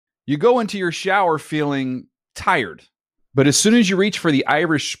You go into your shower feeling tired, but as soon as you reach for the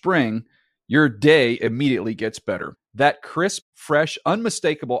Irish Spring, your day immediately gets better. That crisp, fresh,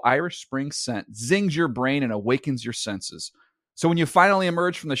 unmistakable Irish Spring scent zings your brain and awakens your senses. So when you finally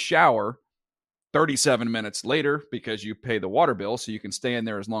emerge from the shower 37 minutes later, because you pay the water bill so you can stay in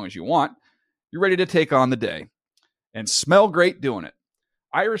there as long as you want, you're ready to take on the day and smell great doing it.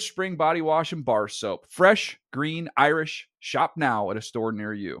 Irish Spring Body Wash and Bar Soap. Fresh, green, Irish. Shop now at a store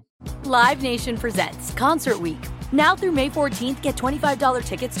near you. Live Nation presents Concert Week. Now through May 14th, get $25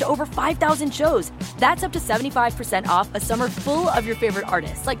 tickets to over 5,000 shows. That's up to 75% off a summer full of your favorite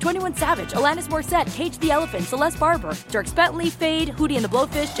artists like 21 Savage, Alanis Morissette, Cage the Elephant, Celeste Barber, Dierks Bentley, Fade, Hootie and the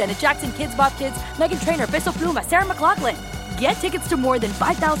Blowfish, Janet Jackson, Kids Bop Kids, Meghan Trainor, Bissell Pluma, Sarah McLachlan. Get tickets to more than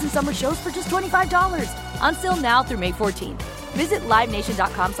 5,000 summer shows for just $25. On sale now through May 14th. Visit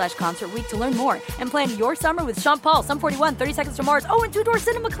LiveNation.com/Concert Week to learn more and plan your summer with Sean Paul, Sum 41, 30 Seconds to Mars, and Two Door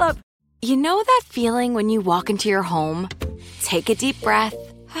Cinema Club. You know that feeling when you walk into your home, take a deep breath,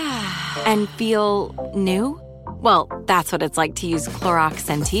 and feel new? Well, that's what it's like to use Clorox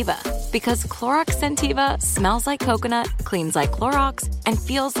Scentiva. Because Clorox Scentiva smells like coconut, cleans like Clorox, and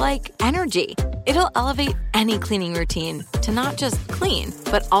feels like energy. It'll elevate any cleaning routine to not just clean,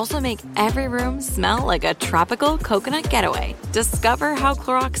 but also make every room smell like a tropical coconut getaway. Discover how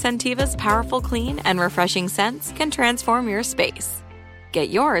Clorox Scentiva's powerful clean and refreshing scents can transform your space. Get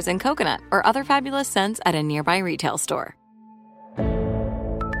yours in coconut or other fabulous scents at a nearby retail store.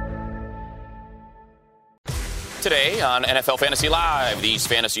 Today on NFL Fantasy Live, these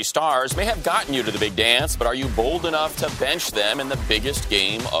fantasy stars may have gotten you to the big dance, but are you bold enough to bench them in the biggest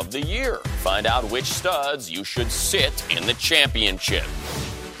game of the year? Find out which studs you should sit in the championship.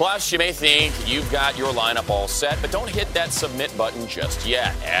 Plus, you may think you've got your lineup all set, but don't hit that submit button just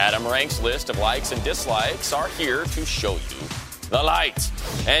yet. Adam Rank's list of likes and dislikes are here to show you the light.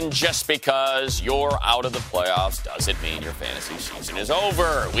 And just because you're out of the playoffs doesn't mean your fantasy season is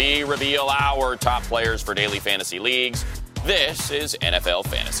over. We reveal our top players for daily fantasy leagues. This is NFL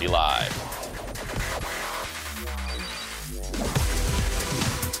Fantasy Live.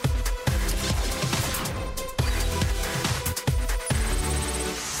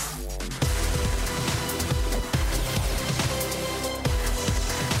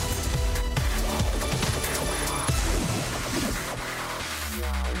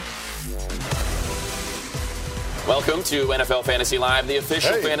 Welcome to NFL Fantasy Live, the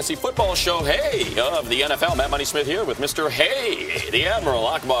official fantasy football show, of the NFL. Matt Money Smith here with Mr. The Admiral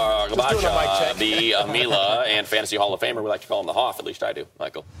Akbar Gabacha, the Amila, and Fantasy Hall of Famer. We like to call him the Hoff, at least I do,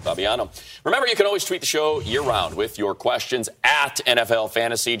 Michael Fabiano. Remember, you can always tweet the show year-round with your questions at NFL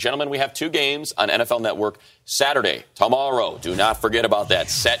Fantasy. Gentlemen, we have two games on NFL Network Saturday, tomorrow. Do not forget about that.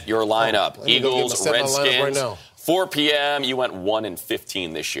 Set your lineup. Eagles, Redskins. 4 p.m., you went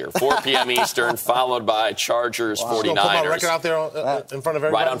 1-15 this year. 4 p.m. Eastern, folled by Chargers, 49ers. Put my record out there in front of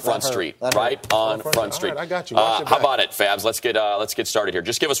everybody? Right on Front Street. Right on Front Street. Right, I got you. How about it, Fabs? Let's get started here.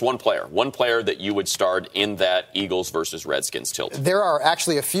 Just give us one player that you would start in that Eagles versus Redskins tilt. There are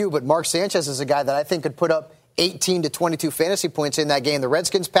actually a few, but Mark Sanchez is a guy that I think could put up 18 to 22 fantasy points in that game. The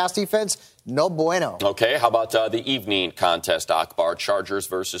Redskins' pass defense, no bueno. Okay, how about the evening contest, Akbar? Chargers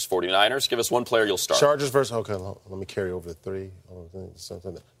versus 49ers. Give us one player you'll start. Chargers versus, okay, let me carry over the three.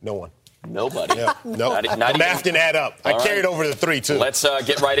 No one. Nobody. Yeah, no. Not the math didn't add up. I carried over the 3, too. Let's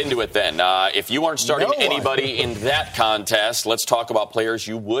get right into it then. If you aren't starting anybody in that contest, let's talk about players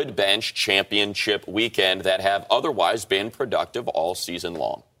you would bench championship weekend that have otherwise been productive all season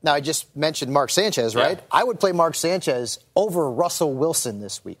long. Now, I just mentioned Mark Sanchez, right? Yeah. I would play Mark Sanchez over Russell Wilson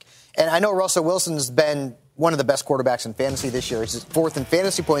this week. And I know Russell Wilson's been one of the best quarterbacks in fantasy this year. He's fourth in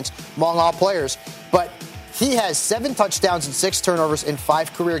fantasy points among all players. But he has 7 touchdowns and 6 turnovers in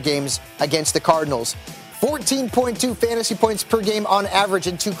 5 career games against the Cardinals. 14.2 fantasy points per game on average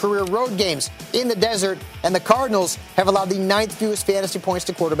in 2 career road games in the desert. And the Cardinals have allowed the 9th fewest fantasy points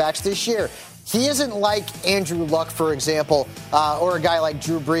to quarterbacks this year. He isn't like Andrew Luck, for example, or a guy like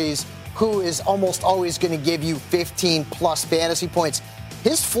Drew Brees, who is almost always going to give you 15-plus fantasy points.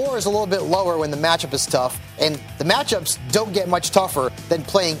 His floor is a little bit lower when the matchup is tough, and the matchups don't get much tougher than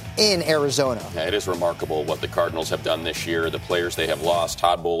playing in Arizona. Yeah, it is remarkable what the Cardinals have done this year. The players they have lost,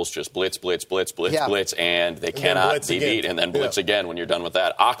 Todd Bowles, just blitz, and they cannot be beat, and then blitz again when you're done with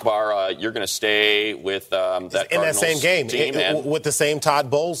that. Akbar, you're going to stay with that Cardinals in that same game team, with the same Todd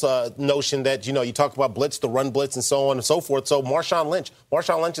Bowles notion that, you talk about blitz, the run blitz, and so on and so forth. So Marshawn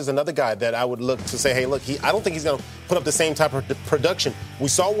Lynch is another guy that I would look to say, hey, look, I don't think he's going to put up the same type of production. We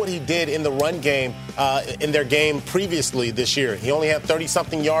saw what he did in the run game in their game previously this year. He only had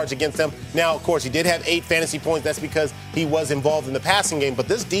 30-something yards against them. Now, of course, he did have 8 fantasy points. That's because he was involved in the passing game. But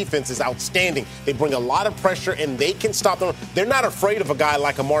this defense is outstanding. They bring a lot of pressure, and they can stop them. They're not afraid of a guy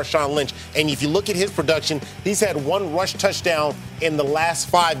like a Marshawn Lynch. And if you look at his production, he's had 1 rush touchdown in the last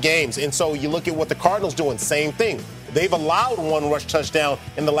 5 games. And so you look at what the Cardinals doing, same thing. They've allowed 1 rush touchdown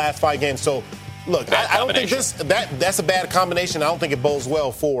in the last 5 games. So, look, I don't think that's a bad combination. I don't think it bodes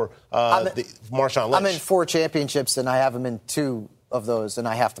well for Marshawn Lynch. I'm in 4 championships, and I have him in 2 of those, and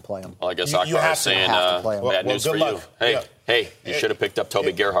I have to play him. Well, I guess Akbar is saying bad news for you. Hey, you should have picked up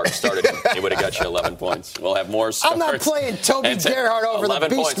Toby Gerhart and started him. He would have got you 11 points. We'll have more starts. I'm not playing Toby Gerhart over the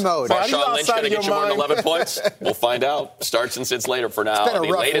beast points. mode. Marshawn Lynch going to get you more than 11 points? We'll find out. Starts and sits later for now. The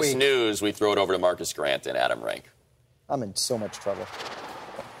latest week. News, we throw it over to Marcus Grant and Adam Rank. I'm in so much trouble.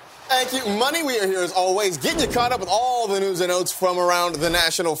 Thank you, Money. We are here as always, getting you caught up with all the news and notes from around the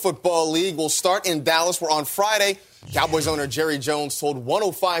National Football League. We'll start in Dallas, where on Friday, Cowboys owner Jerry Jones told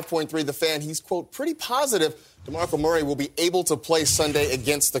 105.3 The Fan he's, quote, pretty positive DeMarco Murray will be able to play Sunday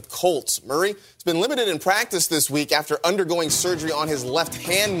against the Colts. Murray has been limited in practice this week after undergoing surgery on his left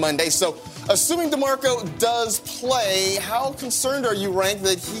hand Monday. So, assuming DeMarco does play, how concerned are you, Rank,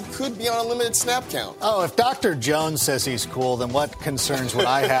 that he could be on a limited snap count? Oh, if Dr. Jones says he's cool, then what concerns would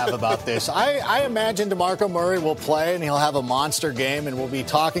I have about this? I imagine DeMarco Murray will play, and he'll have a monster game, and we'll be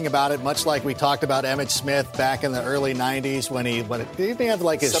talking about it much like we talked about Emmitt Smith back in the early 90s when he had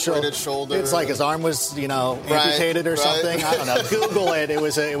like his separated shoulder. It's like his arm was, amputated or something. I don't know. Google it. It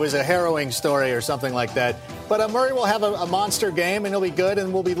was a harrowing story or something like that. But Murray will have a monster game, and he'll be good,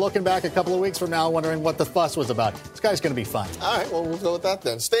 and we'll be looking back a couple of weeks from now wondering what the fuss was about. This guy's going to be fun. All right, well, we'll go with that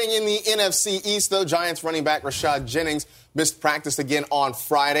then. Staying in the NFC East, though, Giants running back Rashad Jennings missed practice again on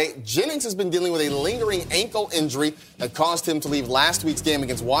Friday. Jennings has been dealing with a lingering ankle injury that caused him to leave last week's game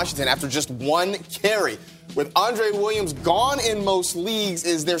against Washington after just 1 carry. With Andre Williams gone in most leagues,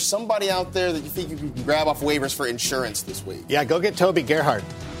 is there somebody out there that you think you can grab off waivers for insurance this week? Yeah, go get Toby Gerhart.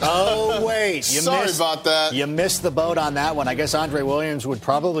 Oh, wait. Sorry about that. You missed the boat on that one. I guess Andre Williams would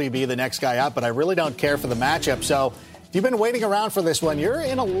probably be the next guy up, but I really don't care for the matchup. So if you've been waiting around for this one, you're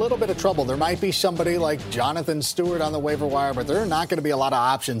in a little bit of trouble. There might be somebody like Jonathan Stewart on the waiver wire, but there are not going to be a lot of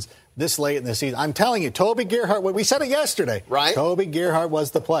options this late in the season. I'm telling you, Toby Gerhart, we said it yesterday. Right. Toby Gerhart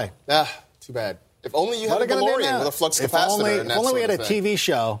was the play. Too bad. If only you had a DeLorean with a flux capacitor. If only we had a TV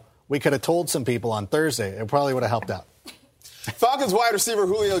show, we could have told some people on Thursday. It probably would have helped out. Falcons wide receiver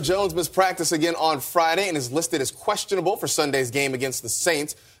Julio Jones missed practice again on Friday and is listed as questionable for Sunday's game against the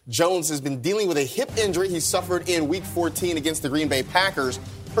Saints. Jones has been dealing with a hip injury he suffered in Week 14 against the Green Bay Packers.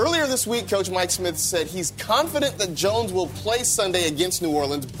 Earlier this week, Coach Mike Smith said he's confident that Jones will play Sunday against New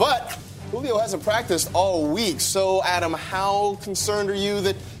Orleans, but Julio hasn't practiced all week. So, Adam, how concerned are you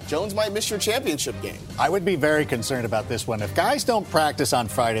that Jones might miss your championship game? I would be very concerned about this one. If guys don't practice on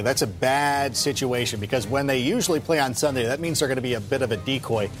Friday, that's a bad situation because when they usually play on Sunday, that means they're going to be a bit of a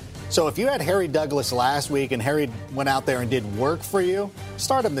decoy. So if you had Harry Douglas last week and Harry went out there and did work for you,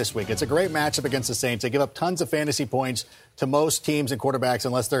 start him this week. It's a great matchup against the Saints. They give up tons of fantasy points to most teams and quarterbacks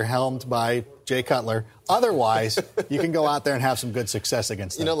unless they're helmed by Jay Cutler. Otherwise, you can go out there and have some good success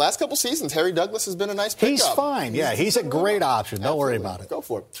against them. Last couple seasons, Harry Douglas has been a nice pickup. He's fine. Yeah, he's a great option. Don't worry about it. Go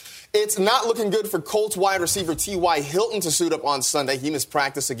for it. It's not looking good for Colts wide receiver T.Y. Hilton to suit up on Sunday. He missed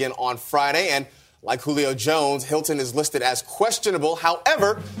practice again on Friday, and like Julio Jones, Hilton is listed as questionable.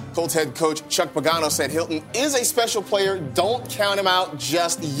 However, Colts head coach Chuck Pagano said Hilton is a special player. Don't count him out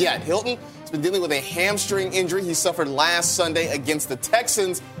just yet. Hilton has been dealing with a hamstring injury he suffered last Sunday against the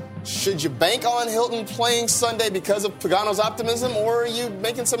Texans. Should you bank on Hilton playing Sunday because of Pagano's optimism, or are you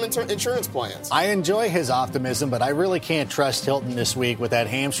making some insurance plans? I enjoy his optimism, but I really can't trust Hilton this week with that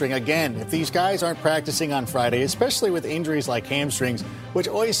hamstring. Again, if these guys aren't practicing on Friday, especially with injuries like hamstrings, which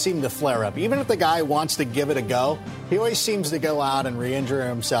always seem to flare up, even if the guy wants to give it a go, he always seems to go out and re-injure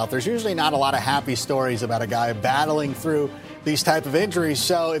himself. There's usually not a lot of happy stories about a guy battling through these type of injuries.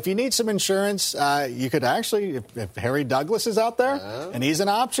 So if you need some insurance, you could actually, if Harry Douglas is out there and he's an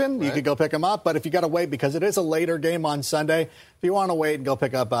option, you could go pick him up. But if you got to wait because it is a later game on Sunday, if you want to wait and go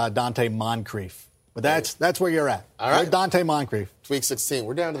pick up Dante Moncrief. But that's where you're at. All right. Dante Moncrief. Week 16.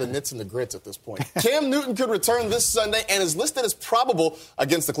 We're down to the nits and the grits at this point. Cam Newton could return this Sunday and is listed as probable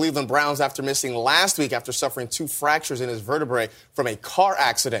against the Cleveland Browns after missing last week after suffering 2 fractures in his vertebrae from a car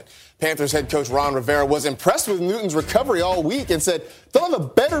accident. Panthers head coach Ron Rivera was impressed with Newton's recovery all week and said they'll have a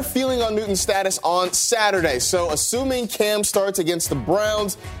better feeling on Newton's status on Saturday. So assuming Cam starts against the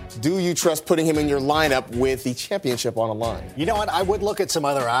Browns, do you trust putting him in your lineup with the championship on the line? You know what? I would look at some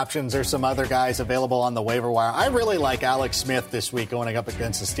other options. There's some other guys available available on the waiver wire. I really like Alex Smith this week going up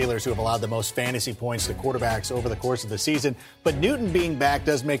against the Steelers, who have allowed the most fantasy points to quarterbacks over the course of the season. But Newton being back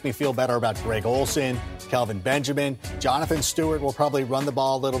does make me feel better about Greg Olsen, Kelvin Benjamin. Jonathan Stewart will probably run the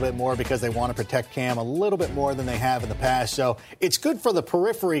ball a little bit more because they want to protect Cam a little bit more than they have in the past. So it's good for the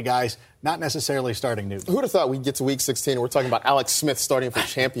periphery guys, not necessarily starting Newton. Who would have thought we'd get to Week 16 and we're talking about Alex Smith starting for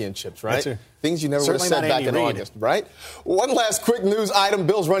championships, right? Things you never would have said back in August, right? One last quick news item.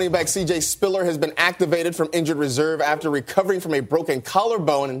 Bills running back C.J. Spiller has been activated from injured reserve after recovering from a broken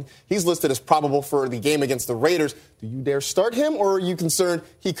collarbone, and he's listed as probable for the game against the Raiders. Do you dare start him, or are you concerned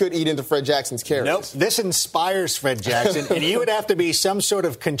he could eat into Fred Jackson's carries? Nope. This inspires Fred Jackson, and you would have to be some sort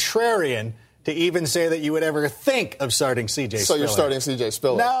of contrarian to even say that you would ever think of starting C.J. Spiller. So you're starting C.J.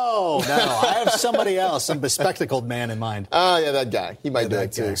 Spiller? No. I have somebody else, some bespectacled man in mind. Oh, yeah, that guy. He might do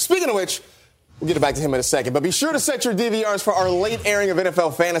it, too. Speaking of which, we'll get back to him in a second. But be sure to set your DVRs for our late airing of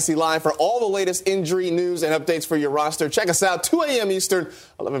NFL Fantasy Live for all the latest injury news and updates for your roster. Check us out, 2 a.m. Eastern,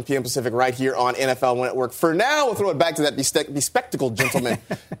 11 p.m. Pacific, right here on NFL Network. For now, we'll throw it back to that bespectacled gentleman.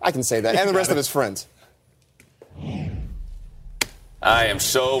 I can say that. And the rest of his friends. I am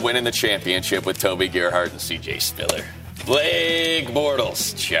so winning the championship with Toby Gerhart and C.J. Spiller. Blake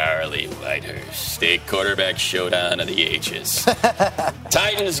Bortles, Charlie Whitehurst. State quarterback showdown of the H's.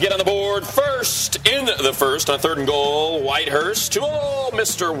 Titans get on the board first on 3rd and goal. Whitehurst to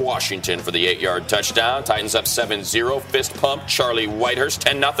Mr. Washington for the 8-yard touchdown. Titans up 7-0. Fist pump. Charlie Whitehurst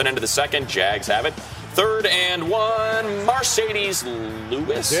 10-0 into the second. Jags have it. 3rd and 1. Mercedes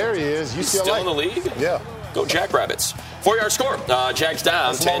Lewis. There he is. UCLA. Still in the league? Yeah. Go Jackrabbits. 4-yard score. Jags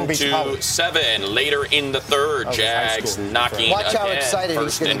down 10-7. Later in the third, Jags knocking Watch again. How excited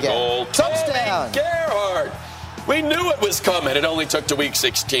First he's and get. goal. Touchdown. Toby Gerhart. We knew it was coming. It only took to Week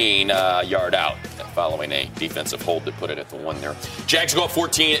 16, yard out, following a defensive hold that put it at the 1 there. Jags go up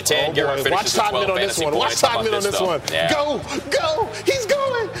 14-10. Gerhart finishes with 12 fantasy points. Watch timing on this one. Yeah. Go. He's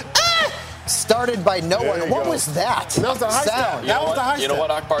going. Started by no one. What was that? That was the high sound. You know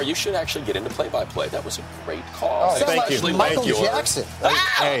what, Akbar? You should actually get into play-by-play. That was a great call. Thank you. Michael Jackson.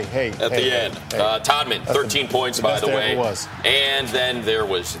 Hey. At the end. Todman, 13 points, by the way. And then there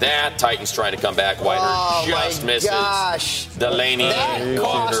was that. Titans trying to come back. Whiter just misses. Gosh. Delaney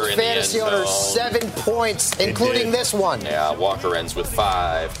Walker in the end fantasy owners 7 points, including this one. Yeah, Walker ends with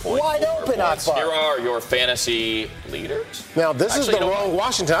 5 points. Wide open, Akbar. Here are your fantasy leaders. Now, this is the wrong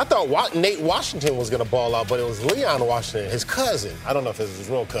Washington. I thought Nate Washington was going to ball out, but it was Leon Washington, his cousin. I don't know if it was his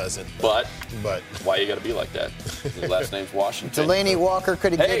real cousin. But why you got to be like that? His last name's Washington. Delaney Walker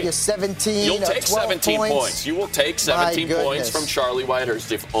could have given you 17. You'll take 17 points. You will take 17 points from Charlie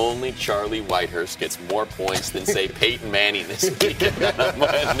Whitehurst if only Charlie Whitehurst gets more points than, say, Peyton Manning this weekend on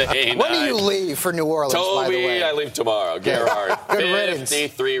Monday night. When do you leave for New Orleans, by the way? I leave tomorrow. Gerhart,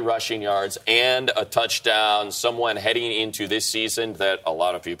 53 rushing yards and a touchdown. Someone heading into this season that a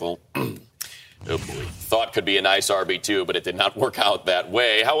lot of people thought could be a nice RB2, but it did not work out that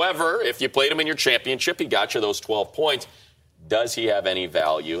way. However, if you played him in your championship, he got you those 12 points. Does he have any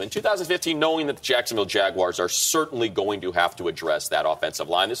value? In 2015, knowing that the Jacksonville Jaguars are certainly going to have to address that offensive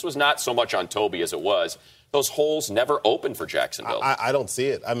line, this was not so much on Toby as it was. Those holes never open for Jacksonville. I don't see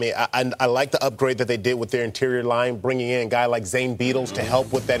it. I mean, I like the upgrade that they did with their interior line, bringing in a guy like Zane Beadles to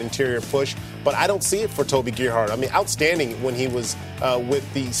help with that interior push. But I don't see it for Toby Gerhart. I mean, outstanding when he was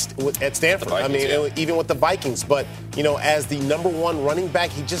at Stanford. Vikings, even with the Vikings. But, as the number one running back,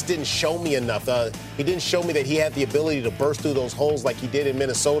 he just didn't show me enough. He didn't show me that he had the ability to burst through those holes like he did in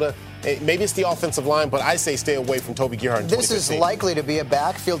Minnesota. Maybe it's the offensive line, but I say stay away from Toby Gerhart in 2015. This is likely to be a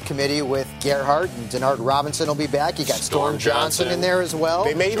backfield committee with Gerhart, and Denard Robinson will be back. You got Storm Johnson in there as well.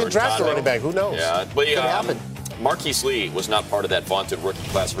 They may even draft a running back. Who knows? Yeah, but could happen. Marquise Lee was not part of that vaunted rookie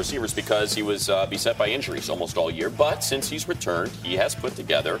class of receivers because he was beset by injuries almost all year. But since he's returned, he has put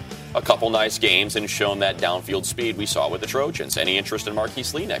together a couple nice games and shown that downfield speed we saw with the Trojans. Any interest in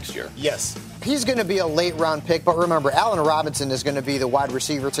Marquise Lee next year? Yes. He's going to be a late-round pick, but remember, Allen Robinson is going to be the wide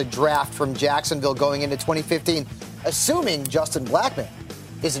receiver to draft from Jacksonville going into 2015, assuming Justin Blackmon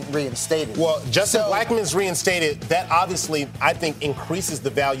isn't reinstated. Well, Justin Blackmon's reinstated. That obviously, I think, increases the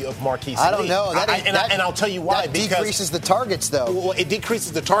value of Marquise Lee. I don't know. And I'll tell you why. That decreases the targets, though. Well, it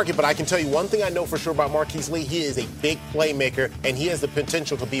decreases the target, but I can tell you one thing I know for sure about Marquise Lee. He is a big playmaker, and he has the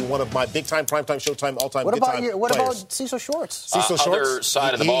potential to be one of my big-time, primetime, showtime, all-time What players. about Cecil Shorts? Cecil Shorts? Other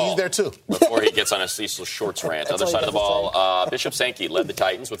side of the ball. He's there, too. Before he gets on a Cecil Shorts rant. Other side of the ball, Bishop Sankey led the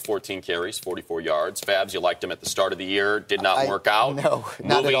Titans with 14 carries, 44 yards. Fabs, you liked him at the start of the year. Did not work out. No,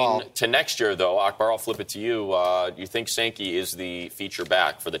 not at all. Moving to next year, though, Akbar, I'll flip it to you. Do you think Sankey is the feature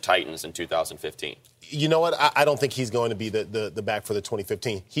back for the Titans in 2015? You know what? I don't think he's going to be the back for the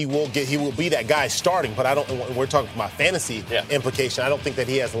 2015. He will be that guy starting, but I don't. We're talking about fantasy implication. I don't think that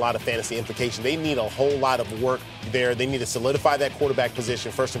he has a lot of fantasy implication. They need a whole lot of work there. They need to solidify that quarterback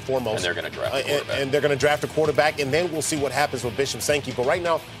position first and foremost. And they're going to draft a quarterback. And they're going to draft a quarterback, and then we'll see what happens with Bishop Sankey. But right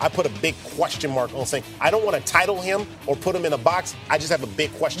now, I put a big question mark on Sankey. I don't want to title him or put him in a box. I just have a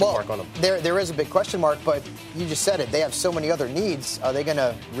big question mark on him. There is a big question mark, but you just said it. They have so many other needs. Are they going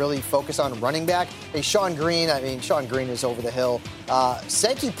to really focus on running back? Hey, Sean Green is over the hill.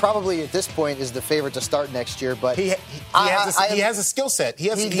 Sankey probably at this point is the favorite to start next year, but he has a skill set. He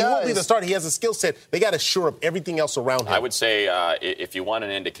won't be the starter. He has a skill set. They got to shore up everything else around him. I would say if you want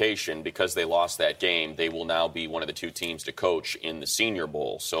an indication, because they lost that game, they will now be one of the two teams to coach in the Senior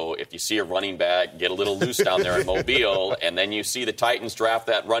Bowl. So if you see a running back get a little loose down there in Mobile, and then you see the Titans draft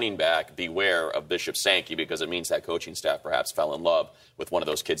that running back, beware of Bishop Sankey, because it means that coaching staff perhaps fell in love with one of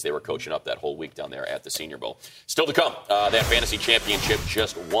those kids they were coaching up that whole week down there at the Senior Bowl. Still to come, that fantasy championship,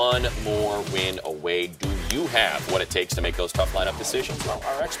 just one more win away. Do you have what it takes to make those tough lineup decisions? Well,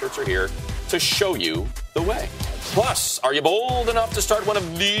 our experts are here to show you the way. Plus, are you bold enough to start one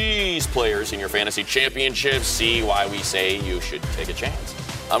of these players in your fantasy championship? See why we say you should take a chance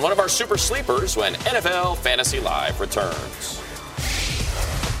on one of our super sleepers when NFL Fantasy Live returns.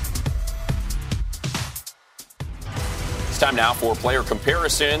 It's time now for player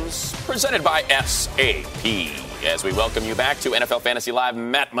comparisons presented by SAP. As we welcome you back to NFL Fantasy Live,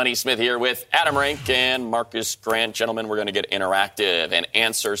 Matt Money Smith here with Adam Rank and Marcus Grant. Gentlemen, we're going to get interactive and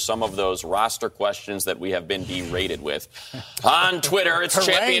answer some of those roster questions that we have been berated with. On Twitter, it's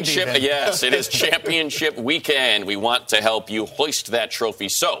championship. Yes, it is championship weekend. We want to help you hoist that trophy.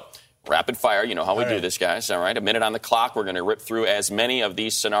 So, rapid fire, you know how we do this, guys. All right, a minute on the clock. We're going to rip through as many of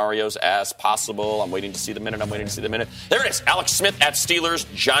these scenarios as possible. I'm waiting to see the minute. There it is. Alex Smith at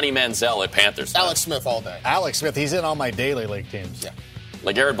Steelers, Johnny Manziel at Panthers. Alex Smith all day. Alex Smith, he's in all my daily league teams. Yeah.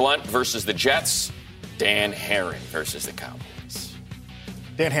 LeGarrette Blount versus the Jets. Dan Herron versus the Cowboys.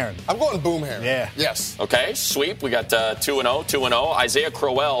 Dan Herron. I'm going Boom Herron. Yeah. Yes. Okay, sweep. We got 2-0. Isaiah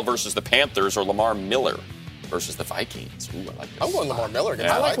Crowell versus the Panthers or Lamar Miller versus the Vikings. Ooh, I like this. I'm going Lamar Miller.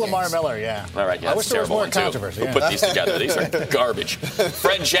 I like Lamar Miller, yeah. All right, yeah, I wish there was more controversy. Who put these together? These are garbage.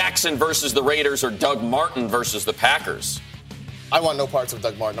 Fred Jackson versus the Raiders or Doug Martin versus the Packers? I want no parts of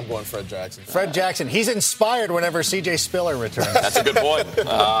Doug Martin. I'm going Fred Jackson. Fred Jackson. He's inspired whenever C.J. Spiller returns. That's a good point.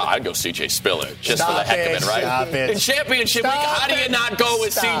 I'd go C.J. Spiller just for the heck of it, right? Stop it. In championship week, how do you not go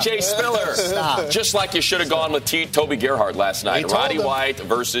with C.J. Spiller? Stop. Just like you should have gone with Toby Gerhart last night. Roddy White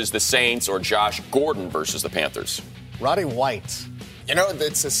versus the Saints or Josh Gordon versus the Panthers? Roddy White. You know,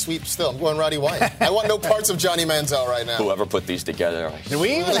 it's a sweep still. I'm going Roddy White. I want no parts of Johnny Manziel right now. Whoever put these together. Do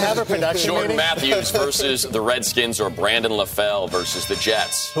we even have a production Jordan meeting? Matthews versus the Redskins or Brandon LaFell versus the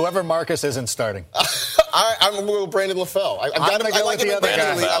Jets? Whoever Marcus isn't starting. I'm going to go with Brandon LaFell. I like the other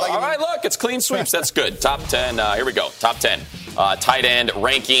guy. All right, look, it's clean sweeps. That's good. Top 10. Here we go. Top 10. Tight end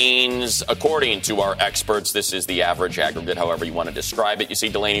rankings. According to our experts, this is the average aggregate, however you want to describe it. You see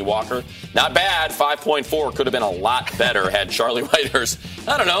Delaney Walker. Not bad. 5.4. Could have been a lot better had Charlie Whitehurst,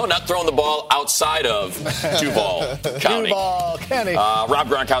 I don't know, not throwing the ball outside of Duval County. Duval County. Rob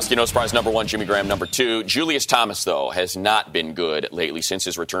Gronkowski, no surprise, number 1. Jimmy Graham, number 2. Julius Thomas, though, has not been good lately since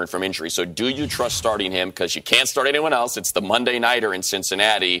his return from injury. So do you trust starting him? Because you can't start anyone else. It's the Monday Nighter in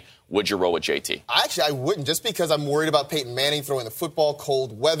Cincinnati. Would you roll with JT? Actually, I wouldn't, just because I'm worried about Peyton Manning throwing the football,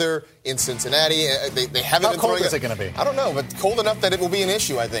 cold weather in Cincinnati. They haven't been throwing. How cold is it going to be? I don't know, but cold enough that it will be an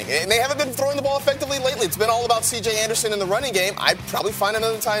issue, I think. And they haven't been throwing the ball effectively lately. It's been all about C.J. Anderson in the running game. I'd probably find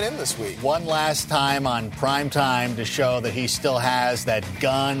another tight end this week. One last time on prime time to show that he still has that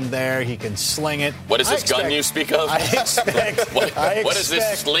gun there. He can sling it. What is this gun you speak of? I expect. What is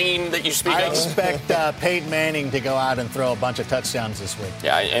this slinging that you speak of? I expect Peyton Manning to go out and throw a bunch of touchdowns this week.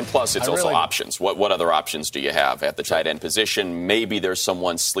 Yeah, and plus it's also options. What other options do you have at the tight end position? Maybe there's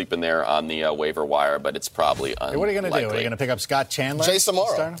someone sleeping there on the waiver wire, but it's probably unlikely. What are you going to do? Are you going to pick up Scott Chandler? Jay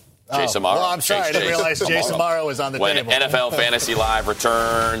Samaro. Jay Samaro. Well, I'm sorry. I didn't realize Jay Samaro was on the table. When NFL Fantasy Live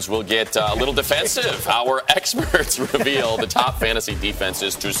returns, we'll get a little defensive. Our experts reveal the top fantasy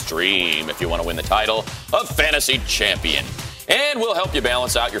defenses to stream if you want to win the title of Fantasy Champion. And we'll help you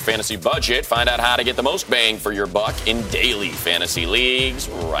balance out your fantasy budget. Find out how to get the most bang for your buck in daily fantasy leagues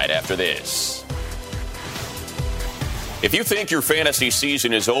right after this. If you think your fantasy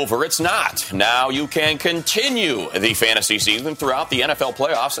season is over, it's not. Now you can continue the fantasy season throughout the NFL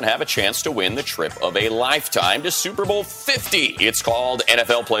playoffs and have a chance to win the trip of a lifetime to Super Bowl 50. It's called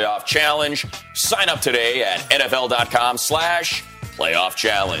NFL Playoff Challenge. Sign up today at NFL.com/playoff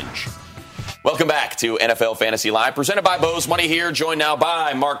challenge. Welcome back to NFL Fantasy Live, presented by Bose Money here, joined now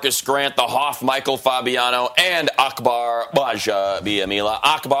by Marcus Grant, the Hoff, Michael Fabiano, and Akbar Biamila.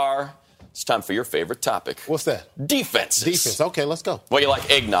 Akbar, it's time for your favorite topic. What's that? Defenses. Defense. Okay, let's go. Well, you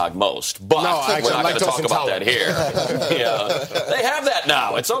like eggnog most, but we're not going to talk about that here. They have that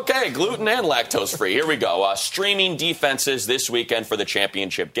now. It's okay. Gluten and lactose free. Here we go. Streaming defenses this weekend for the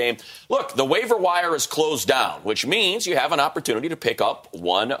championship game. Look, the waiver wire is closed down, which means you have an opportunity to pick up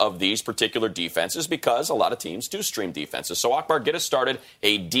one of these particular defenses because a lot of teams do stream defenses. So, Akbar, get us started.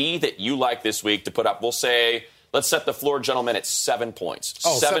 A D that you like this week to put up, we'll say, let's set the floor, gentlemen, at 7 points.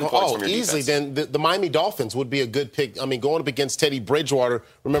 7 points from your easily. defense. Then the Miami Dolphins would be a good pick. I mean, going up against Teddy Bridgewater,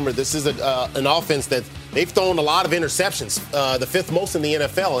 remember, this is an offense that they've thrown a lot of interceptions, the fifth most in the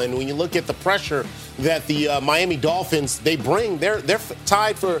NFL. And when you look at the pressure that the Miami Dolphins, they bring, they're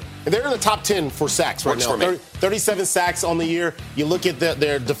tied for, they're in the top 10 for sacks right now. 37 sacks on the year. You look at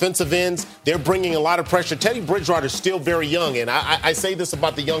their defensive ends, they're bringing a lot of pressure. Teddy Bridgewater is still very young, and I say this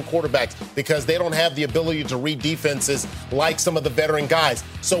about the young quarterbacks because they don't have the ability to read defenses like some of the veteran guys.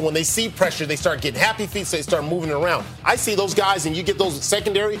 So when they see pressure, they start getting happy feet, so they start moving around. I see those guys, and you get those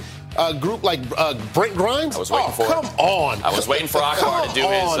secondary group like Brent Grimes. I was waiting for come on. I was waiting for Akbar to do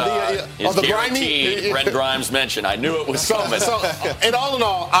his guaranteed Brent Grimes mention. I knew it was coming. And all in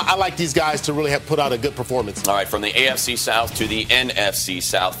all, I like these guys to really have put out a good performance. All right, from the AFC South to the NFC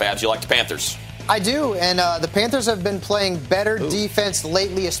South. Fabs, you like the Panthers? I do, and the Panthers have been playing better defense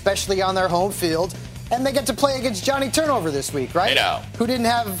lately, especially on their home field. And they get to play against Johnny Turnover this week, right? I know. Who didn't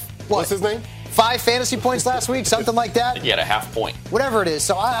have, what's his name? 5 fantasy points last week, something like that? He had a half point. Whatever it is.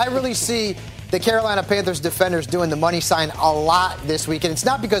 So I really see the Carolina Panthers defenders doing the money sign a lot this week. And it's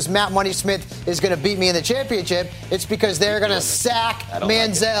not because Matt Money Smith is going to beat me in the championship. It's because they're going to sack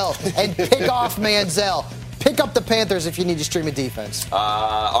Manziel and pick off Manziel. Pick up the Panthers if you need to stream a defense.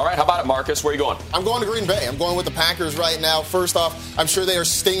 All right, how about it, Marcus? Where are you going? I'm going to Green Bay. I'm going with the Packers right now. First off, I'm sure they are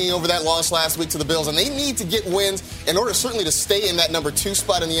stinging over that loss last week to the Bills, and they need to get wins in order certainly to stay in that number 2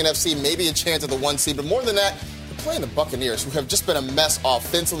 spot in the NFC, maybe a chance at the 1 seed. But more than that, playing the Buccaneers, who have just been a mess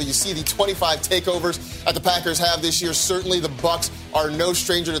offensively. You see the 25 takeovers that the Packers have this year. Certainly the Bucs are no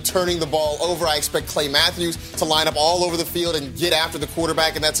stranger to turning the ball over. I expect Clay Matthews to line up all over the field and get after the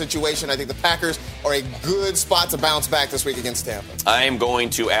quarterback in that situation. I think the Packers are a good spot to bounce back this week against Tampa. I am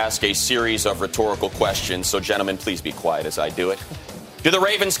going to ask a series of rhetorical questions, so gentlemen, please be quiet as I do it. Do the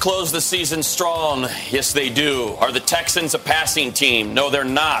Ravens close the season strong? Yes, they do. Are the Texans a passing team? No, they're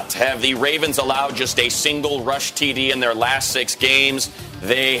not. Have the Ravens allowed just a single rush TD in their last 6 games?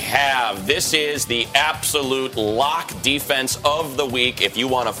 They have. This is the absolute lock defense of the week if you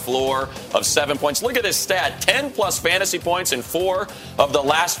want a floor of 7 points. Look at this stat. 10-plus fantasy points in 4 of the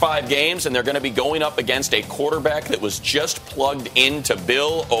last 5 games, and they're going to be going up against a quarterback that was just plugged into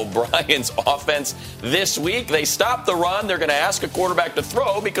Bill O'Brien's offense this week. They stopped the run. They're going to ask a quarterback to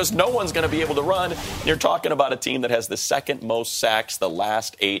throw because no one's going to be able to run. You're talking about a team that has the second most sacks the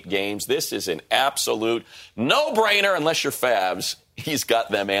last 8 games. This is an absolute no-brainer unless you're Fabs. He's got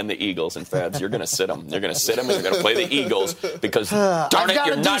them and the Eagles. And Fabs, you're going to sit them. You're going to sit them and you're going to play the Eagles because, darn it,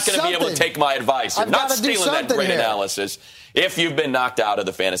 you're not going to be able to take my advice. You're not stealing that great analysis. If you've been knocked out of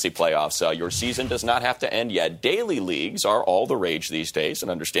the fantasy playoffs, your season does not have to end yet. Daily leagues are all the rage these days,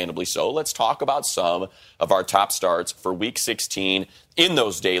 and understandably so. Let's talk about some of our top starts for Week 16 in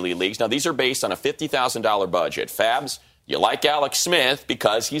those daily leagues. Now, these are based on a $50,000 budget. Fabs, you like Alex Smith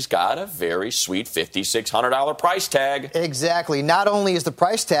because he's got a very sweet $5,600 price tag. Exactly. Not only is the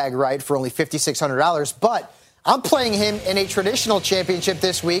price tag right for only $5,600, but I'm playing him in a traditional championship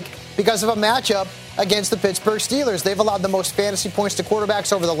this week because of a matchup against the Pittsburgh Steelers. They've allowed the most fantasy points to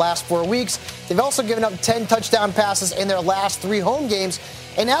quarterbacks over the last 4 weeks. They've also given up 10 touchdown passes in their last 3 home games.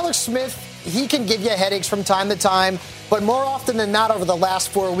 And Alex Smith, he can give you headaches from time to time, but more often than not over the last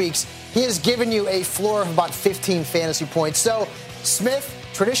 4 weeks, he has given you a floor of about 15 fantasy points. So, Smith,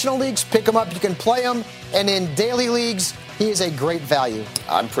 traditional leagues, pick him up. You can play him. And in daily leagues, he is a great value.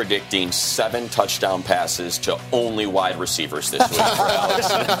 I'm predicting 7 touchdown passes to only wide receivers this week for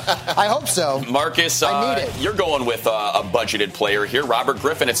Alex. I hope so. Marcus, I need it. You're going with a budgeted player here, Robert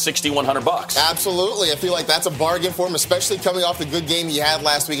Griffin at $6,100. Absolutely. I feel like that's a bargain for him, especially coming off the good game he had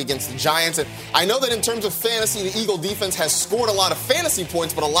last week against the Giants. And I know that in terms of fantasy, the Eagle defense has scored a lot of fantasy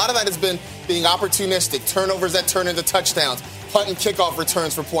points, but a lot of that has been being opportunistic, turnovers that turn into touchdowns, punt and kickoff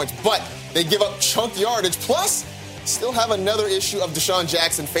returns for points. But they give up chunk yardage. Plus, still have another issue of Deshaun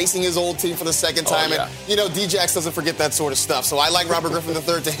Jackson facing his old team for the second time. Yeah. And, D-Jax doesn't forget that sort of stuff. So I like Robert Griffin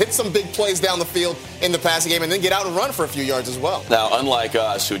III to hit some big plays down the field in the passing game and then get out and run for a few yards as well. Now, unlike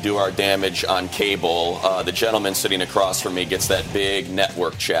us who do our damage on cable, the gentleman sitting across from me gets that big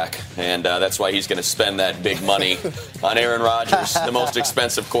network check. And that's why he's going to spend that big money on Aaron Rodgers, the most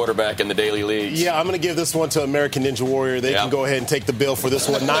expensive quarterback in the daily leagues. Yeah, I'm going to give this one to American Ninja Warrior. They can go ahead and take the bill for this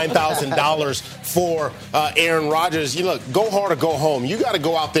one. $9,000 for Aaron Rodgers. Go hard or go home. You got to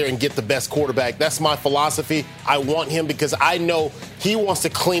go out there and get the best quarterback. That's my philosophy. I want him because I know he wants to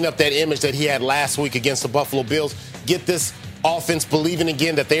clean up that image that he had last week against the Buffalo Bills. Get this offense believing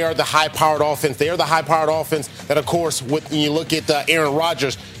again that they are the high-powered offense. They are the high-powered offense that, of course, when you look at Aaron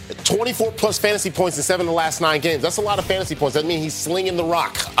Rodgers, 24-plus fantasy points in 7 of the last 9 games. That's a lot of fantasy points. That means he's slinging the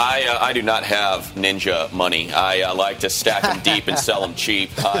rock. I do not have ninja money. I like to stack them deep and sell them cheap.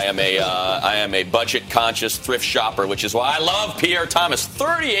 I am a budget-conscious thrift shopper, which is why I love Pierre Thomas.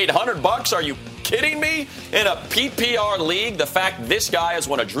 $3,800? Are you kidding me? In a PPR league, the fact this guy is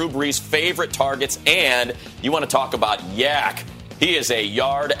one of Drew Brees' favorite targets, and you want to talk about yak. He is a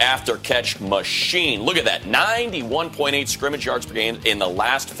yard-after-catch machine. Look at that, 91.8 scrimmage yards per game in the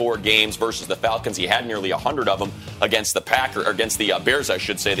last 4 games versus the Falcons. He had nearly 100 of them against the Bears, I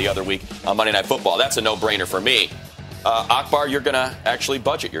should say, the other week on Monday Night Football. That's a no-brainer for me. Akbar, you're going to actually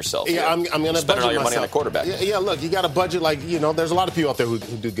budget yourself. Yeah, I'm going to budget spending all your money on myself. the quarterback. Yeah, look, you got to budget there's a lot of people out there who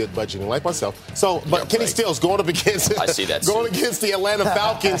do good budgeting, like myself. So, but Kenny Stills going up against I see that going against the Atlanta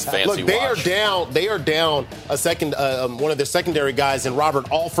Falcons. Look, they are down a second one of their secondary guys in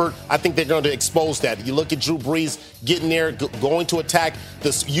Robert Alford. I think they're going to expose that. You look at Drew Brees getting there, going to attack,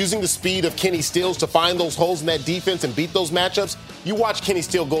 using the speed of Kenny Stills to find those holes in that defense and beat those matchups. You watch Kenny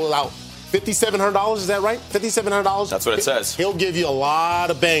Stills go out. $5,700, is that right? $5,700? That's what it says. He'll give you a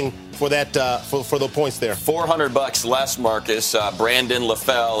lot of bang for that for the points there. $400 less, Marcus. Brandon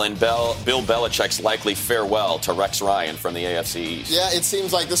LaFell and Bill Belichick's likely farewell to Rex Ryan from the AFC East. Yeah, it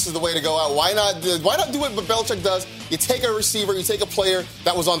seems like this is the way to go out. Why not do what Belichick does? You take a receiver, you take a player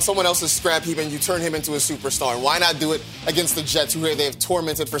that was on someone else's scrap heap, and you turn him into a superstar. And why not do it against the Jets, who they have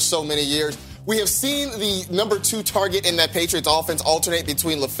tormented for so many years? We have seen the number 2 target in that Patriots offense alternate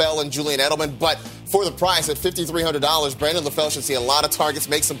between LaFell and Julian Edelman, but for the price at $5,300, Brandon LaFell should see a lot of targets,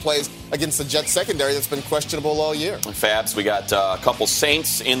 make some plays against the Jets secondary that's been questionable all year. Fabs, we got a couple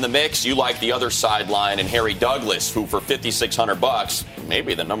Saints in the mix. You like the other sideline, and Harry Douglas, who for $5,600,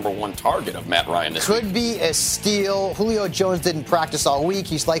 maybe the number 1 target of Matt Ryan this week. Could be a steal. Julio Jones didn't practice all week.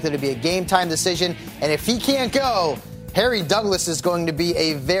 He's likely to be a game-time decision, and if he can't go, Harry Douglas is going to be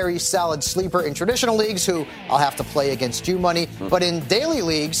a very solid sleeper in traditional leagues, who I'll have to play against you money. But in daily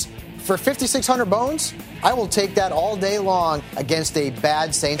leagues, for 5,600 bones, I will take that all day long against a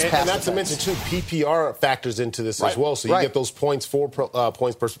bad Saints pass defense. And not to mention, too, PPR factors into this as well. So you get those points, 4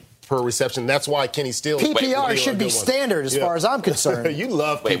 points per reception. That's why Kenny Stills. PPR should be standard as far as I'm concerned. You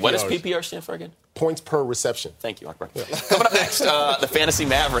love PPR. What does PPR stand for again? Points per reception. Thank you, Akbar. Yeah. Coming up next, the Fantasy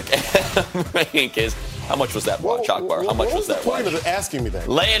Maverick rank is, how much was that watch, Akbar? How much was that watch? What was the point of asking me that?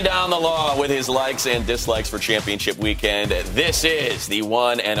 Laying down the law with his likes and dislikes for championship weekend. This is the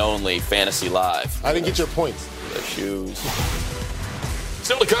one and only Fantasy Live. I didn't get your points. The shoes.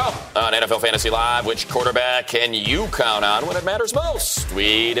 Still to come on NFL Fantasy Live, which quarterback can you count on when it matters most?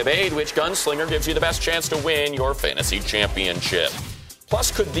 We debate which gunslinger gives you the best chance to win your fantasy championship. Plus,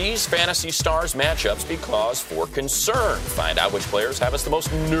 could these fantasy stars matchups be cause for concern? Find out which players have us the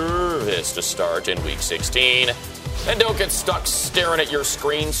most nervous to start in Week 16. And don't get stuck staring at your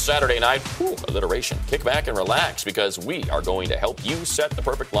screen Saturday night. Alliteration. Kick back and relax, because we are going to help you set the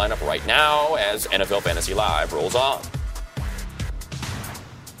perfect lineup right now as NFL Fantasy Live rolls on.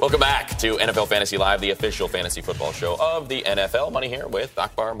 Welcome back to NFL Fantasy Live, the official fantasy football show of the NFL. Money here with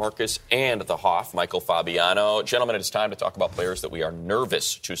Akbar, Marcus, and the Hoff, Michael Fabiano. Gentlemen, it is time to talk about players that we are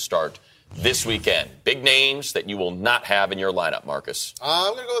nervous to start this weekend. Big names that you will not have in your lineup, Marcus.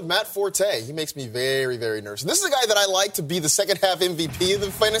 I'm going to go with Matt Forte. He makes me very, very nervous. This is a guy that I like to be the second-half MVP of the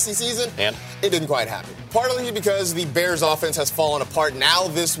fantasy season. And? It didn't quite happen. Partly because the Bears' offense has fallen apart. Now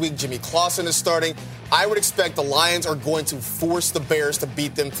this week, Jimmy Clausen is starting. I would expect the Lions are going to force the Bears to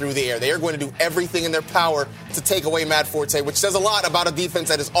beat them through the air. They are going to do everything in their power to take away Matt Forte, which says a lot about a defense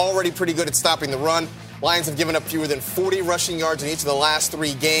that is already pretty good at stopping the run. Lions have given up fewer than 40 rushing yards in each of the last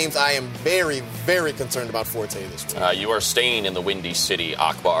 3 games. I am very, very concerned about Forte this week. You are staying in the Windy City,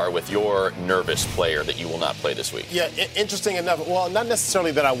 Akbar, with your nervous player that you will not play this week. Yeah, interesting enough. Well, not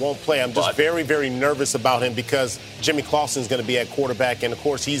necessarily that I won't play. I'm just very, very nervous about him because Jimmy Clausen is going to be at quarterback, and, of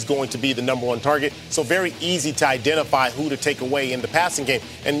course, he's going to be the number 1 target. So very easy to identify who to take away in the passing game.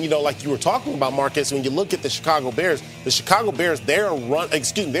 And, like you were talking about, Marcus, when you look at the Chicago Bears,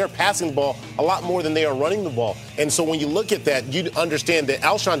 they're passing the ball a lot more than they are running the ball. And so when you look at that, you understand that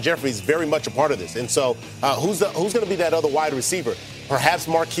Alshon Jeffrey is very much a part of this. And so who's going to be that other wide receiver? Perhaps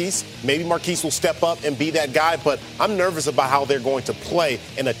Marquise. Maybe Marquise will step up and be that guy. But I'm nervous about how they're going to play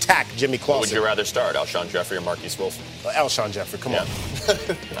and attack Jimmy Clausen. Who would you rather start, Alshon Jeffrey or Marquise Wilson? Alshon Jeffrey, come on.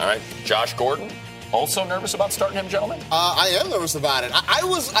 All right. Josh Gordon. Also nervous about starting him, gentlemen? I am nervous about it. I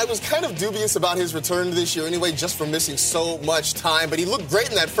was kind of dubious about his return this year anyway, just for missing so much time. But he looked great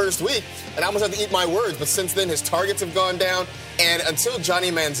in that first week, and I almost had to eat my words. But since then, his targets have gone down. And until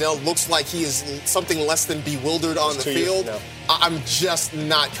Johnny Manziel looks like he is something less than bewildered on the field, I'm just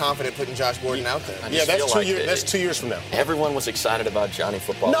not confident putting Josh Gordon out there. Yeah, that's 2 years. That's 2 years from now. Everyone was excited about Johnny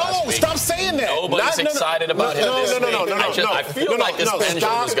football last week. Stop saying that. Nobody's excited about him this week. I feel like this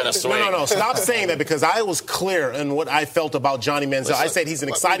pendulum is going to swing. No. Stop saying that because I was clear in what I felt about Johnny Manziel. I said he's an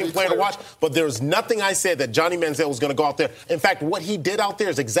exciting player to watch, but there was nothing I said that Johnny Manziel was going to go out there. In fact, what he did out there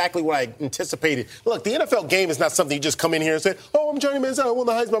is exactly what I anticipated. Look, the NFL game is not something you just come in here and say, oh, I'm Johnny Manziel, I won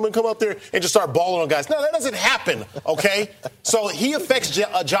the Heisman, I'm going to come out there and just start balling on guys. No, that doesn't happen, okay? So he affects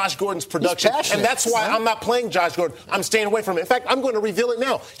Josh Gordon's production, and that's why I'm not playing Josh Gordon. I'm staying away from him. In fact, I'm going to reveal it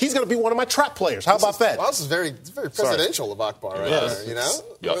now. He's going to be one of my trap players. How about that? Well, this is very presidential of Akbar right there, you know?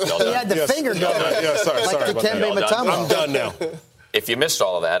 He had the finger going. Sorry like about that. I'm done now. If you missed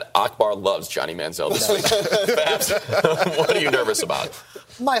all of that, Akbar loves Johnny Manziel this week. Babs, what are you nervous about?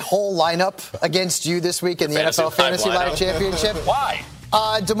 My whole lineup against you this week in the NFL Fantasy Live Championship. Why?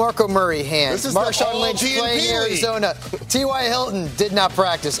 DeMarco Murray, hands. Marshawn Lynch playing Arizona. T.Y. Hilton did not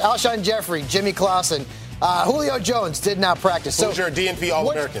practice. Alshon Jeffrey, Jimmy Clausen. Julio Jones did not practice. Who's your DNP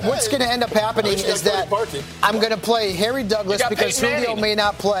All-American? What's going to end up happening is that I'm going to play Harry Douglas because Julio may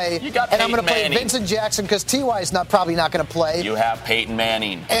not play. And I'm going to play Vincent Jackson because T.Y. is probably not going to play. You have Peyton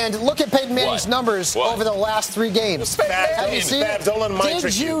Manning. And look at Peyton Manning's numbers over the last 3 games. Have you seen it?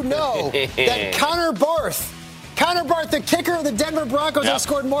 Did you know that Connor Barth, the kicker of the Denver Broncos, has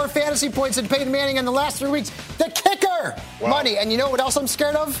scored more fantasy points than Peyton Manning in the last 3 weeks? The kicker! Wow. Money. And you know what else I'm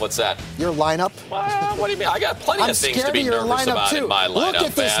scared of? What's that? Your lineup. Well, what do you mean? I got plenty of things to be nervous about in my lineup. Look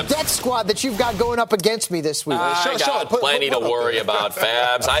at this death squad that you've got going up against me this week. I got plenty to worry about,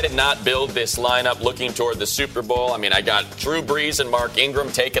 Fabs. I did not build this lineup looking toward the Super Bowl. I mean, I got Drew Brees and Mark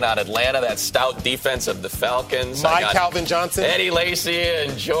Ingram taking on Atlanta, that stout defense of the Falcons. My Calvin Johnson. Eddie Lacy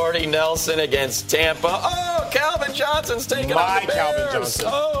and Jordy Nelson against Tampa. Oh, Calvin Johnson's taking on the Bears. Calvin Johnson.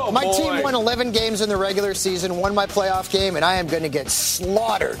 Oh, my team won 11 games in the regular season, won my playoff game, and I am going to get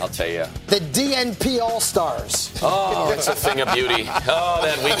slaughtered. I'll tell you. The DNP All-Stars. Oh, it's a thing of beauty. Oh,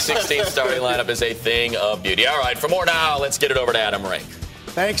 that Week 16 starting lineup is a thing of beauty. All right, for more now, let's get it over to Adam Rank.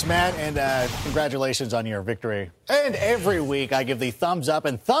 Thanks, Matt, and congratulations on your victory. And every week I give the thumbs up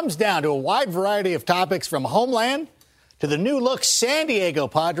and thumbs down to a wide variety of topics from Homeland to the new-look San Diego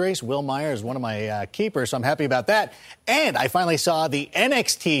Padres. Will Meyer is one of my keepers, so I'm happy about that. And I finally saw the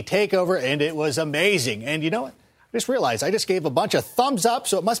NXT TakeOver, and it was amazing. And you know what? I just realized I just gave a bunch of thumbs up,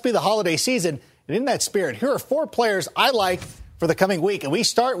 so it must be the holiday season. And in that spirit, here are 4 players I like for the coming week. And we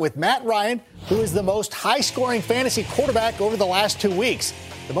start with Matt Ryan, who is the most high-scoring fantasy quarterback over the last 2 weeks.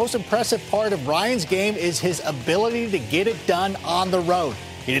 The most impressive part of Ryan's game is his ability to get it done on the road.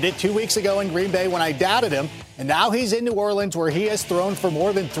 He did it 2 weeks ago in Green Bay when I doubted him, and now he's in New Orleans where he has thrown for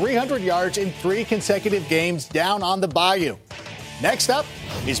more than 300 yards in 3 consecutive games down on the Bayou. Next up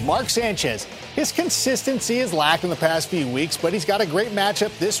is Mark Sanchez. His consistency has lacked in the past few weeks, but he's got a great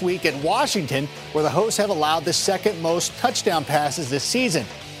matchup this week at Washington, where the hosts have allowed the second most touchdown passes this season.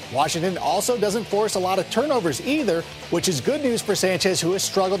 Washington also doesn't force a lot of turnovers either, which is good news for Sanchez, who has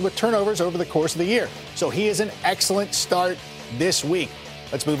struggled with turnovers over the course of the year. So he is an excellent start this week.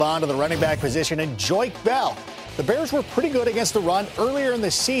 Let's move on to the running back position and Joique Bell. The Bears were pretty good against the run earlier in the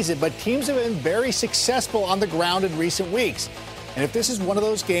season, but teams have been very successful on the ground in recent weeks. And if this is one of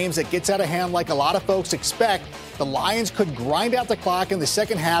those games that gets out of hand like a lot of folks expect, the Lions could grind out the clock in the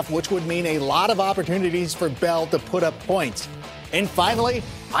second half, which would mean a lot of opportunities for Bell to put up points. And finally,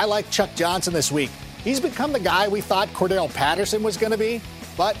 I like Chuck Johnson this week. He's become the guy we thought Cordell Patterson was going to be.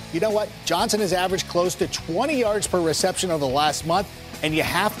 But you know what? Johnson has averaged close to 20 yards per reception over the last month. And you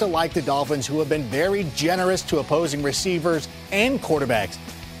have to like the Dolphins, who have been very generous to opposing receivers and quarterbacks.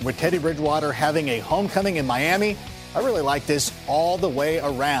 with Teddy Bridgewater having a homecoming in Miami, I really like this all the way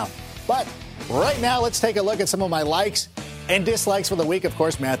around. But right now, let's take a look at some of my likes and dislikes for the week. Of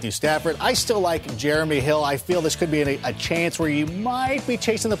course, Matthew Stafford. I still like Jeremy Hill. I feel this could be a chance where you might be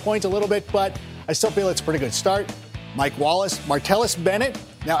chasing the points a little bit, but I still feel it's a pretty good start. Mike Wallace, Martellus Bennett.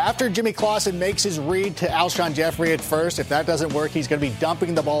 Now, after Jimmy Clausen makes his read to Alshon Jeffrey at first, if that doesn't work, he's going to be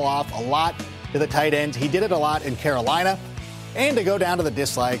dumping the ball off a lot to the tight ends. He did it a lot in Carolina. And to go down to the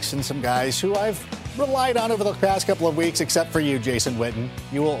dislikes and some guys who I've relied on over the past couple of weeks, except for you, Jason Witten.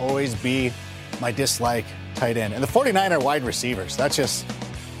 You will always be my dislike tight end. And the 49er wide receivers, that's just,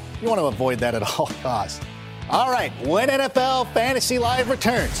 you want to avoid that at all costs. All right, when NFL Fantasy Live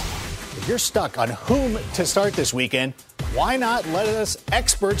returns, if you're stuck on whom to start this weekend, why not let us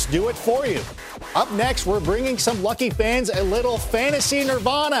experts do it for you? Up next, we're bringing some lucky fans a little fantasy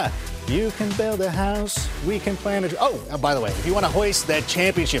nirvana. You can build a house, we can plan a... Oh, and by the way, if you want to hoist that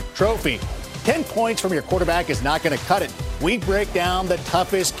championship trophy, 10 points from your quarterback is not going to cut it. We break down the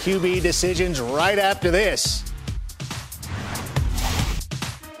toughest QB decisions right after this.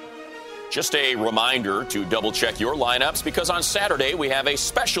 Just a reminder to double-check your lineups because on Saturday we have a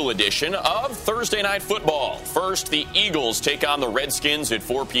special edition of Thursday Night Football. First, the Eagles take on the Redskins at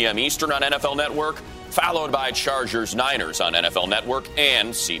 4 p.m. Eastern on NFL Network, followed by Chargers-Niners on NFL Network and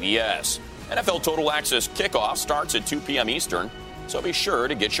CBS. NFL Total Access kickoff starts at 2 p.m. Eastern, so be sure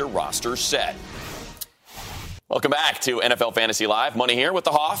to get your roster set. Welcome back to NFL Fantasy Live. Money here with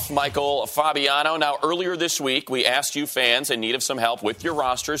the Hoff, Michael Fabiano. Now, earlier this week, we asked you fans in need of some help with your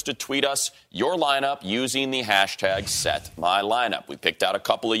rosters to tweet us your lineup using the hashtag #SetMyLineup. We picked out a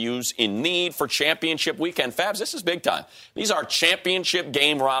couple of yous in need for championship weekend. Fabs, this is big time. These are championship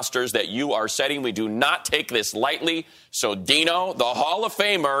game rosters that you are setting. We do not take this lightly. So, Dino, the Hall of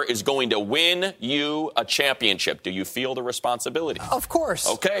Famer, is going to win you a championship. Do you feel the responsibility? Of course.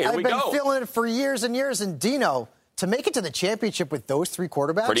 Okay, here we go. I've been feeling it for years and years. And, Dino, to make it to the championship with those three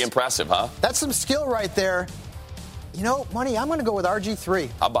quarterbacks. Pretty impressive, huh? That's some skill right there. You know, Money, I'm going to go with RG3.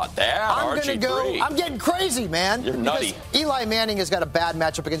 How about that, RG3? I'm getting crazy, man. You're nutty. Eli Manning has got a bad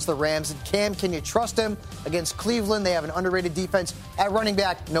matchup against the Rams. And Cam, can you trust him against Cleveland? They have an underrated defense. At running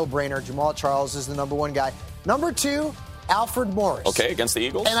back, no brainer. Jamal Charles is the number one guy. Number two, Alfred Morris. Okay, against the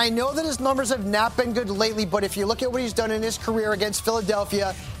Eagles. And I know that his numbers have not been good lately, but if you look at what he's done in his career against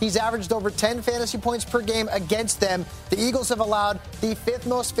Philadelphia, he's averaged over 10 fantasy points per game against them. The Eagles have allowed the fifth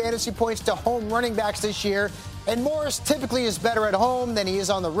most fantasy points to home running backs this year. And Morris typically is better at home than he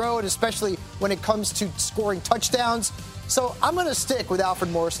is on the road, especially when it comes to scoring touchdowns. So I'm going to stick with Alfred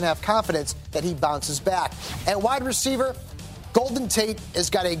Morris and have confidence that he bounces back. At wide receiver, Golden Tate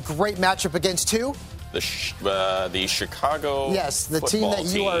has got a great matchup against who? The Chicago Yes, the team that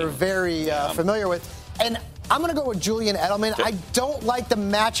you are very familiar with. And I'm going to go with Julian Edelman. Okay. I don't like the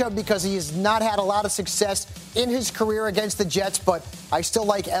matchup because he has not had a lot of success in his career against the Jets, but I still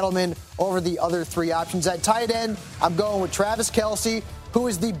like Edelman over the other three options. At tight end, I'm going with Travis Kelce, who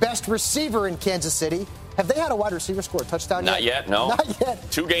is the best receiver in Kansas City. Have they had a wide receiver score a touchdown yet? Not yet, no. Not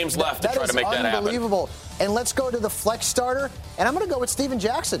yet. 2 games left to try to make that happen. That is unbelievable. And let's go to the flex starter, and I'm going to go with Steven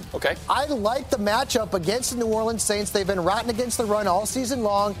Jackson. Okay. I like the matchup against the New Orleans Saints. They've been rotten against the run all season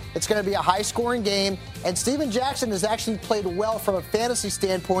long. It's going to be a high-scoring game, and Steven Jackson has actually played well from a fantasy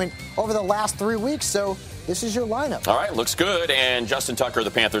standpoint over the last 3 weeks, so this is your lineup. All right, looks good. And Justin Tucker,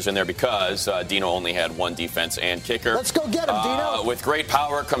 the Panthers, in there because Dino only had one defense and kicker. Let's go get him, Dino. With great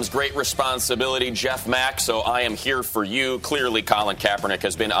power comes great responsibility. Jeff Mack, so I am here for you. Clearly, Colin Kaepernick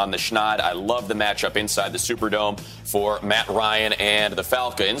has been on the schneid. I love the matchup inside the Superdome for Matt Ryan and the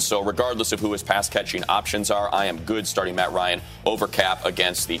Falcons. So regardless of who his pass-catching options are, I am good starting Matt Ryan over Cap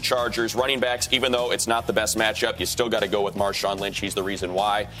against the Chargers. Running backs, even though it's not the best matchup, you still got to go with Marshawn Lynch. He's the reason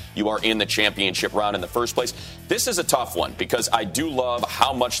why you are in the championship round in the first place. This is a tough one because I do love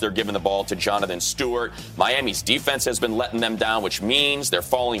how much they're giving the ball to Jonathan Stewart. Miami's defense has been letting them down, which means they're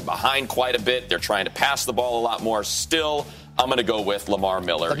falling behind quite a bit. They're trying to pass the ball a lot more. Still, I'm going to go with Lamar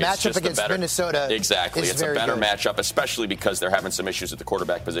Miller. The matchup against Minnesota. Exactly. It's a better good matchup, especially because they're having some issues at the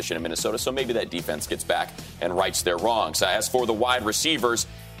quarterback position in Minnesota. So maybe that defense gets back and rights their wrongs. As for the wide receivers,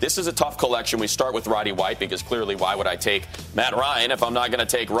 this is a tough collection. We start with Roddy White because clearly why would I take Matt Ryan if I'm not going to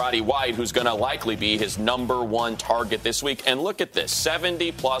take Roddy White, who's going to likely be his number one target this week? And look at this,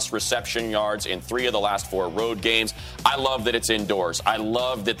 70-plus reception yards in 3 of the last 4 road games. I love that it's indoors. I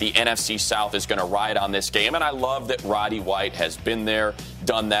love that the NFC South is going to ride on this game, and I love that Roddy White has been there,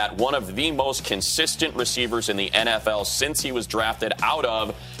 done that. One of the most consistent receivers in the NFL since he was drafted out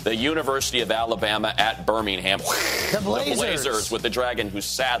of the University of Alabama at Birmingham. The Blazers. The Blazers with the Dragon, who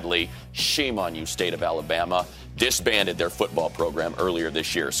sadly, shame on you, state of Alabama, disbanded their football program earlier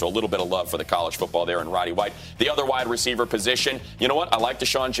this year. So a little bit of love for the college football there in Roddy White. The other wide receiver position, you know what? I like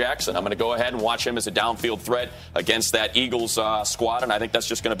Deshaun Jackson. I'm going to go ahead and watch him as a downfield threat against that Eagles squad, and I think that's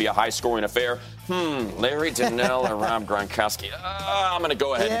just going to be a high-scoring affair. Larry Donnell or Rob Gronkowski. I'm going to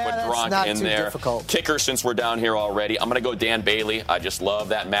go ahead and put Gronk in there. Difficult. Kicker, since we're down here already, I'm going to go Dan Bailey. I just love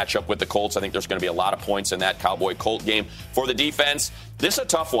that matchup with the Colts. I think there's going to be a lot of points in that Cowboy-Colt game. For the defense, this is a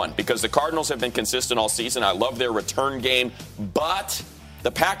tough one because the Cardinals have been consistent all season. I love their return game, but the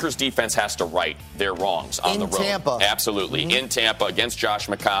Packers defense has to right their wrongs on the road. In Tampa. Absolutely. In Tampa against Josh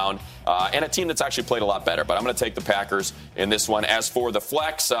McCown and a team that's actually played a lot better. But I'm going to take the Packers in this one. As for the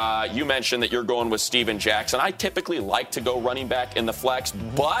flex, you mentioned that you're going with Steven Jackson. I typically like to go running back in the flex,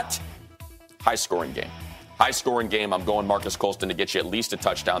 but high-scoring game. High-scoring game. I'm going Marcus Colston to get you at least a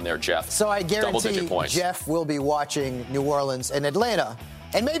touchdown there, Jeff. So I guarantee double-digit points. Jeff will be watching New Orleans and Atlanta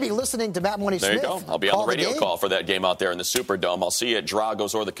and maybe listening to Matt Money Smith. There you go. I'll be on the radio call for that game out there in the Superdome. I'll see you at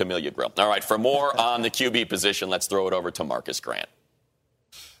Drago's or the Camellia Grill. All right, for more on the QB position, let's throw it over to Marcus Grant.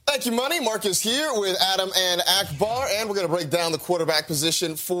 Thank you, Money. Marcus here with Adam and Akbar, and we're going to break down the quarterback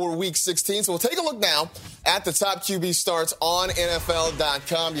position for Week 16. So we'll take a look now at the top QB starts on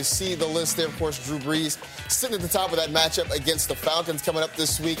NFL.com. You see the list there, of course, Drew Brees sitting at the top of that matchup against the Falcons coming up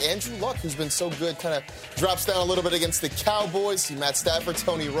this week. Andrew Luck, who's been so good, kind of drops down a little bit against the Cowboys. See Matt Stafford,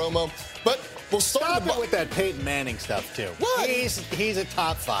 Tony Romo. But we'll start with that Peyton Manning stuff, too. What? He's a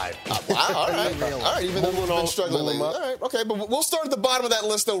top 5. Wow, all right. Even though he's been struggling lately. All right, okay. But we'll start at the bottom of that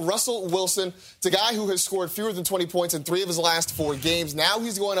list, though. Russell Wilson, it's a guy who has scored fewer than 20 points in 3 of his last 4 games. Now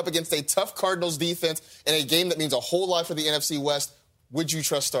he's going up against a tough Cardinals defense in a game that means a whole lot for the NFC West. Would you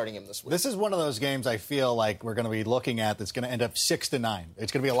trust starting him this week? This is one of those games I feel like we're going to be looking at that's going to end up 6-9.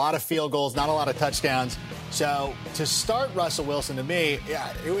 It's going to be a lot of field goals, not a lot of touchdowns. So to start Russell Wilson, to me,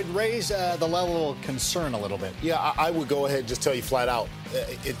 yeah, it would raise the level of concern a little bit. Yeah, I would go ahead and just tell you flat out.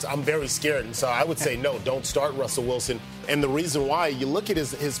 I'm very scared, and so I would say no, don't start Russell Wilson. And the reason why, you look at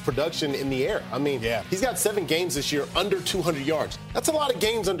his production in the air. I mean, he's got 7 games this year under 200 yards. That's a lot of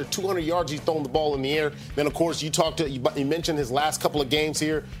games under 200 yards he's throwing the ball in the air. Then, of course, you mentioned his last couple of games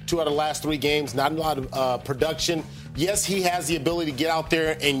here, 2 out of the last 3 games, not a lot of production. Yes, he has the ability to get out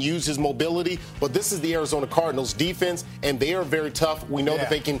there and use his mobility, but this is the Arizona Cardinals defense, and they are very tough. We know that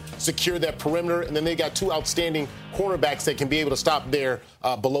they can secure that perimeter, and then they got 2 outstanding cornerbacks that can be able to stop their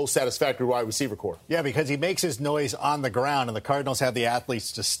below satisfactory wide receiver core. Yeah, because he makes his noise on the ground, and the Cardinals have the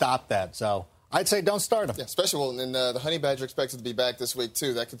athletes to stop that. So I'd say don't start him. Yeah, especially when the Honey Badger expected to be back this week,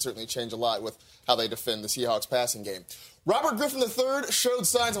 too. That could certainly change a lot with how they defend the Seahawks passing game. Robert Griffin III showed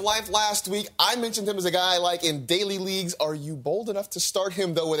signs of life last week. I mentioned him as a guy like in daily leagues. Are you bold enough to start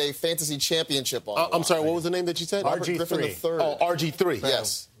him, though, with a fantasy championship on? I'm sorry, what was the name that you said? RG3. Griffin III. Oh, RG3.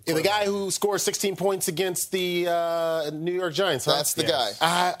 Yes. Yeah, the guy who scored 16 points against the New York Giants, huh? That's the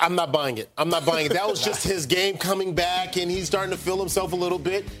guy. I'm not buying it. That was just his game coming back, and he's starting to feel himself a little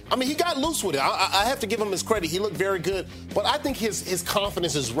bit. I mean, he got loose with it. I have to give him his credit. He looked very good. But I think his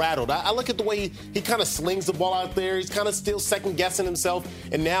confidence is rattled. I look at the way he kind of slings the ball out there. He's kind of still second-guessing himself.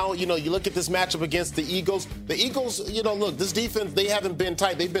 And now, you look at this matchup against the Eagles. The Eagles, look, this defense, they haven't been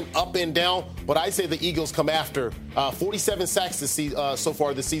tight. They've been up and down. But I say the Eagles come after 47 sacks so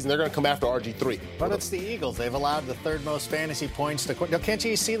far this season. They're going to come after RG3. But it's the Eagles. They've allowed the 3rd most fantasy points to. Can't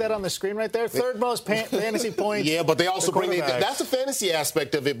you see that on the screen right there? 3rd most fantasy points. Yeah, but they also bring that's the fantasy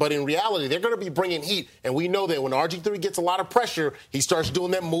aspect of it. But in reality, they're going to be bringing heat, and we know that when RG3 gets a lot of pressure, he starts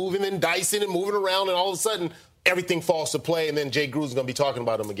doing that moving and dicing and moving around, and all of a sudden everything falls to play, and then Jay Gruden's going to be talking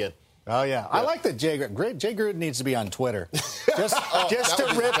about him again. Oh, yeah. I like that Jay Gruden needs to be on Twitter. Just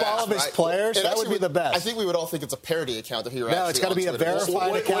to rip all of his players, that would be the best. I think we would all think it's a parody account if he were actually it's got to be a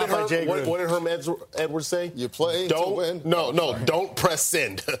verified account by Jay Gruden. What did Herm Edwards say? You play to win. No, don't press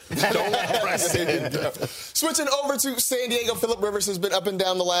send. Don't press send. Switching over to San Diego, Phillip Rivers has been up and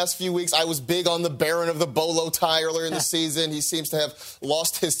down the last few weeks. I was big on the Baron of the Bolo tie earlier in the season. He seems to have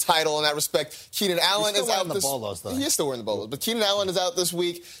lost his title in that respect. Keenan Allen is out this week. He is still wearing the Bolos, but Keenan Allen is out this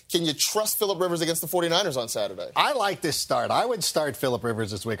week. Can you trust Phillip Rivers against the 49ers on Saturday? I like this start. I would start Phillip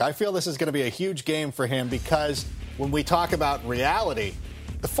Rivers this week. I feel this is going to be a huge game for him because when we talk about reality,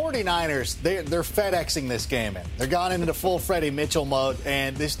 the 49ers, they're FedExing this game in. They're gone into full Freddie Mitchell mode,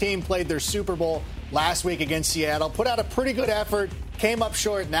 and this team played their Super Bowl last week against Seattle, put out a pretty good effort, came up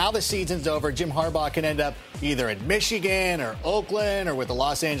short. Now the season's over. Jim Harbaugh can end up either at Michigan or Oakland or with the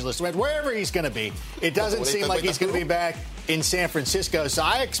Los Angeles Rams, wherever he's going to be. It doesn't seem like he's going to be back in San Francisco. So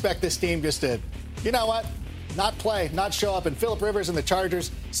I expect this team just to, not play, not show up. And Phillip Rivers and the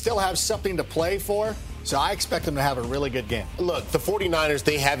Chargers still have something to play for. So I expect them to have a really good game. Look, the 49ers,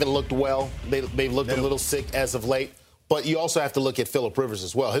 they haven't looked well. They've looked a little sick as of late. But you also have to look at Phillip Rivers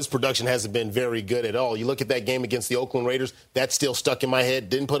as well. His production hasn't been very good at all. You look at that game against the Oakland Raiders, that's still stuck in my head.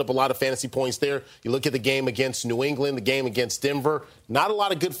 Didn't put up a lot of fantasy points there. You look at the game against New England, the game against Denver, not a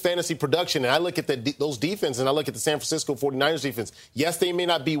lot of good fantasy production. And I look at those defenses, and I look at the San Francisco 49ers defense. Yes, they may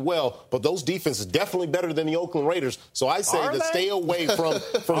not be well, but those defenses are definitely better than the Oakland Raiders. So I say stay away from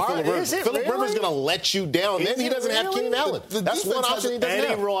Phillip Rivers. Phillip Rivers is going to let you down. And then he doesn't have Keenan Allen. That's one option he doesn't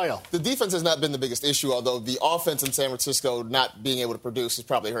have. Royal. The defense has not been the biggest issue, although the offense in San Francisco not being able to produce has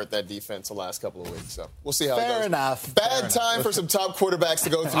probably hurt that defense the last couple of weeks. So we'll see how it goes. Fair enough. Bad time for some top quarterbacks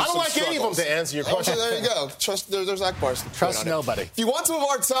to go through. I don't like any of them to answer your question. There you go. There's Akbar's. Trust nobody. If you want some of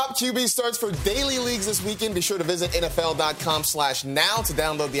our top QB starts for daily leagues this weekend, be sure to visit NFL.com/now to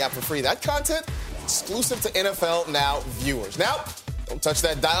download the app for free. That content exclusive to NFL Now viewers. Now, don't touch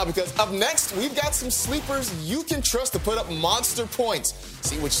that dial because up next, we've got some sleepers you can trust to put up monster points.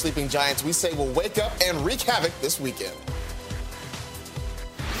 See which sleeping giants we say will wake up and wreak havoc this weekend.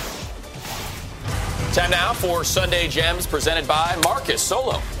 Time now for Sunday Gems presented by Marcus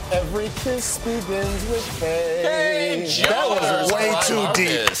Solo. Every kiss begins with hey. That was way too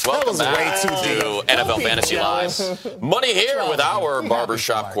deep. Welcome back to NFL Fantasy Live. Money here with our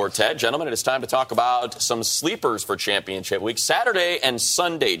barbershop quartet. Gentlemen, it is time to talk about some sleepers for championship week. Saturday and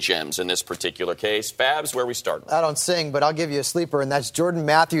Sunday gems in this particular case. Fabs, where we start? I don't sing, but I'll give you a sleeper, and that's Jordan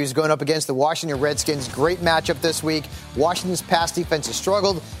Matthews going up against the Washington Redskins. Great matchup this week. Washington's pass defense has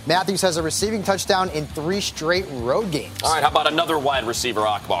struggled. Matthews has a receiving touchdown in 3 straight road games. All right, how about another wide receiver,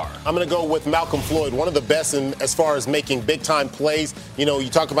 Akbar? I'm going to go with Malcolm Floyd, one of the best as far as making big-time plays. You know,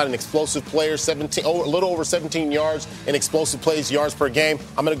 you talk about an explosive player, a little over 17 yards in explosive plays, yards per game.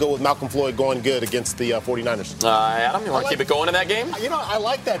 I'm going to go with Malcolm Floyd going good against the 49ers. Adam, you want to keep it going in that game? You know, I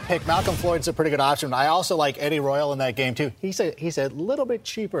like that pick. Malcolm Floyd's a pretty good option. I also like Eddie Royal in that game, too. He's a little bit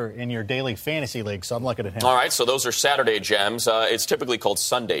cheaper in your daily fantasy league, so I'm looking at him. All right, so those are Saturday gems. It's typically called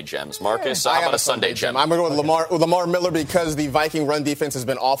Sunday gems. Marcus, how about a Sunday gem? I'm going to go with Lamar Miller because the Viking run defense has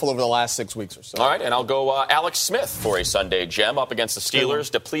been awful over the last 6 weeks or so. All right, and I'll go Alex Smith for a Sunday gem up against the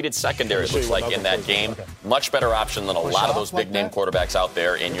Steelers. Depleted secondary, looks like, in that game. Much better option than a lot of those big-name quarterbacks out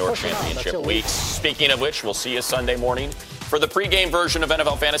there in your championship weeks. Speaking of which, we'll see you Sunday morning for the pregame version of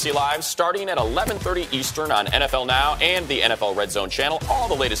NFL Fantasy Live, starting at 11:30 Eastern on NFL Now and the NFL Red Zone channel. All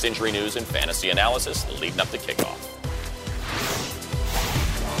the latest injury news and fantasy analysis leading up to kickoff.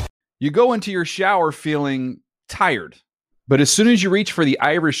 You go into your shower feeling tired, but as soon as you reach for the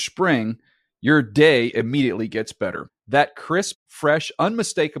Irish Spring, your day immediately gets better. That crisp, fresh,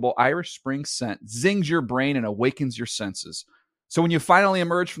 unmistakable Irish Spring scent zings your brain and awakens your senses. So when you finally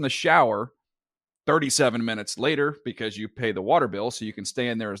emerge from the shower, 37 minutes later, because you pay the water bill so you can stay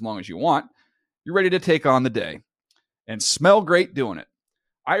in there as long as you want, you're ready to take on the day. And smell great doing it.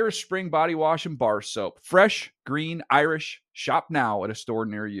 Irish Spring Body Wash and Bar Soap. Fresh, green, Irish. Shop now at a store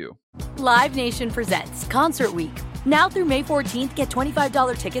near you. Live Nation presents Concert Week. Now through May 14th, get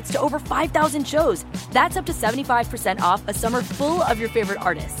 $25 tickets to over 5,000 shows. That's up to 75% off a summer full of your favorite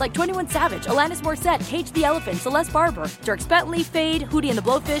artists like 21 Savage, Alanis Morissette, Cage the Elephant, Celeste Barber, Dierks Bentley, Fade, Hootie and the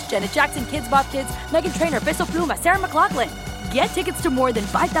Blowfish, Janet Jackson, Kids Bop Kids, Meghan Trainor, Bissell Pluma, Sarah McLachlan. Get tickets to more than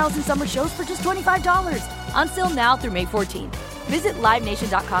 5,000 summer shows for just $25. Until now through May 14th. Visit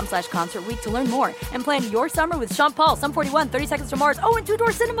LiveNation.com/Concert Week to learn more and plan your summer with Sean Paul, Sum 41, 30 Seconds to Mars, and Two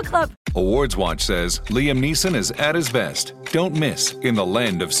Door Cinema Club. Awards Watch says Liam Neeson is at his best. Don't miss In the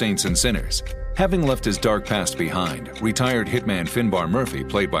Land of Saints and Sinners. Having left his dark past behind, retired hitman Finbar Murphy,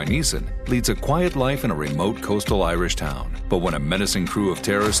 played by Neeson, leads a quiet life in a remote coastal Irish town. But when a menacing crew of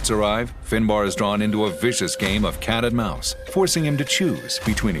terrorists arrive, Finbar is drawn into a vicious game of cat and mouse, forcing him to choose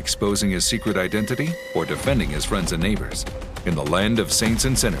between exposing his secret identity or defending his friends and neighbors. In the Land of Saints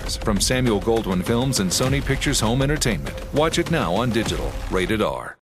and Sinners, from Samuel Goldwyn Films and Sony Pictures Home Entertainment. Watch it now on digital. Rated R.